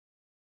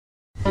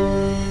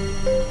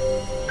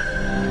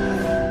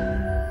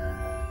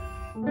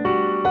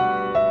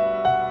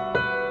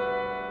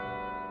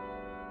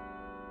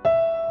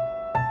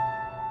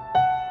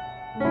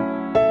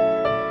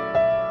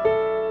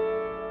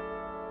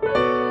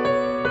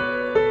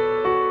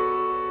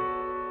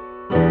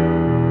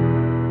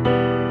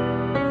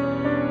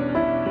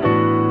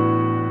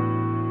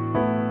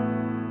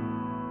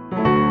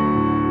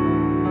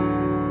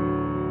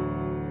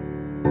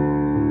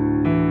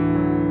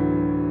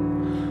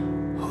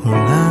ほら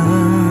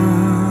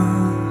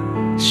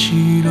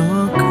白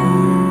く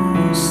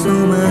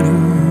染まる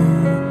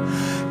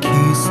季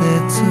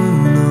節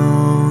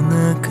の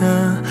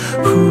中、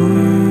二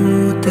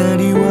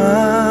人は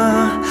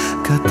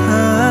肩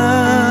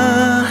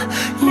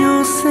寄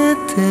せ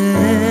て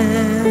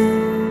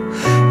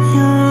寄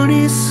り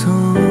添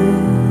う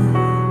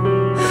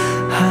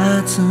は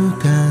ず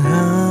だ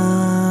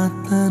っ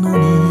たの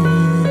に、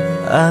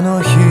あ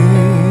の日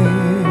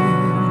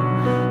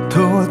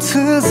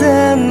突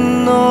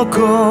然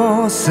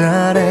残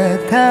され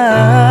た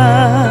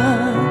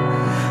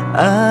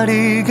あ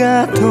り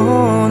がと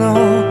うの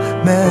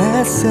メ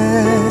ッセ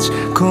ージ、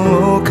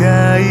後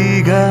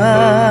悔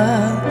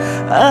が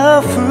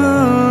溢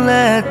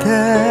れて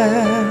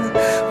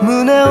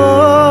胸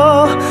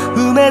を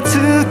埋め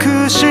尽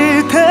くし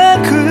て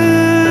く。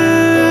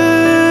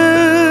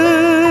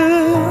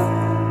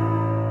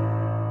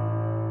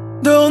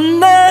どん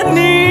なに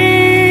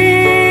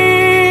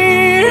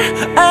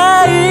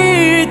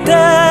会い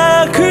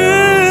たく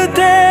て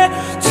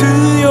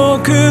強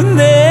く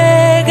願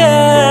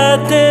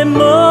って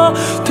も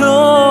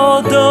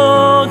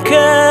届か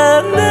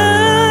な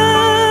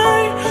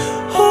い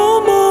想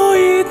い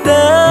抱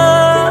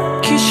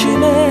きし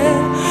め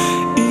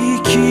生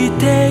き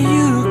てゆ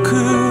く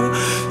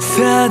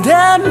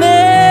定め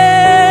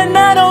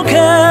なのか。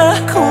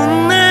こ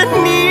んなに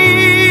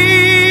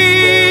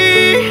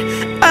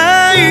会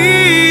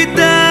いた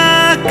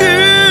く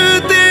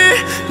て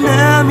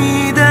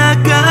涙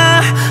が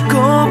こ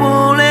ぼ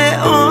れ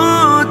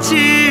落ち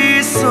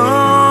そ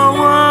う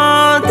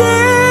で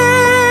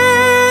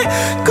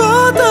言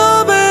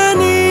葉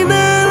にな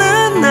ら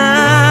な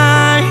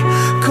い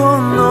こ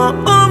の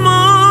想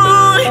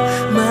い、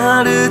ま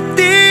るで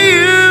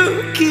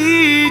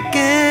雪化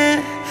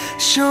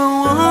粧。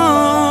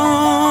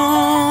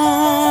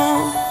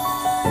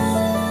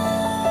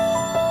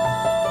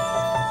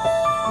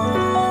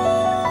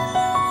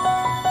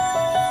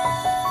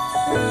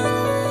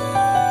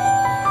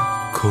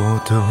今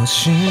年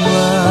は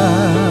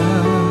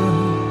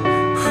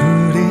振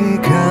り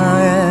返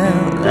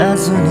ら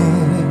ずに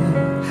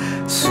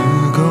過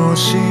ご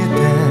して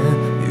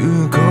ゆ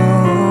こ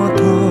う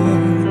と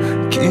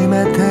決め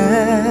て、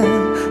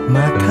ま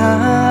た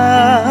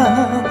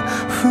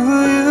冬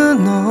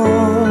の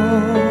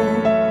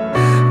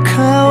香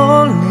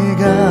り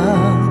が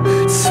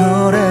そ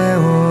れ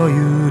を許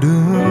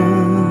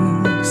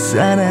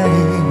さない。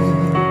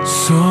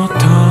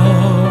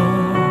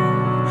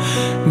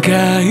外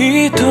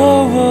街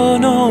灯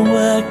の明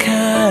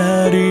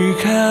かり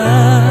が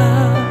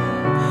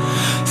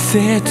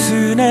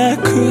切な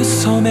く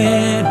染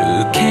める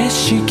景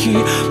色、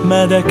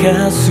まだ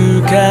か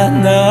すか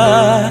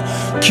な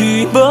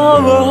希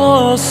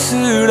望す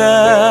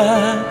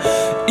ら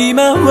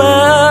今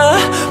は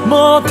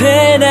持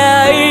て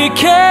ない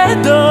け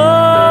ど、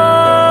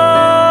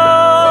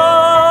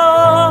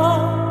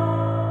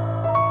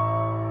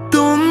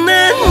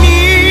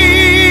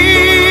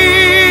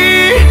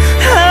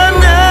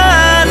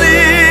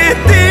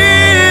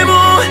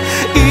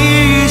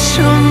一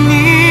緒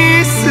に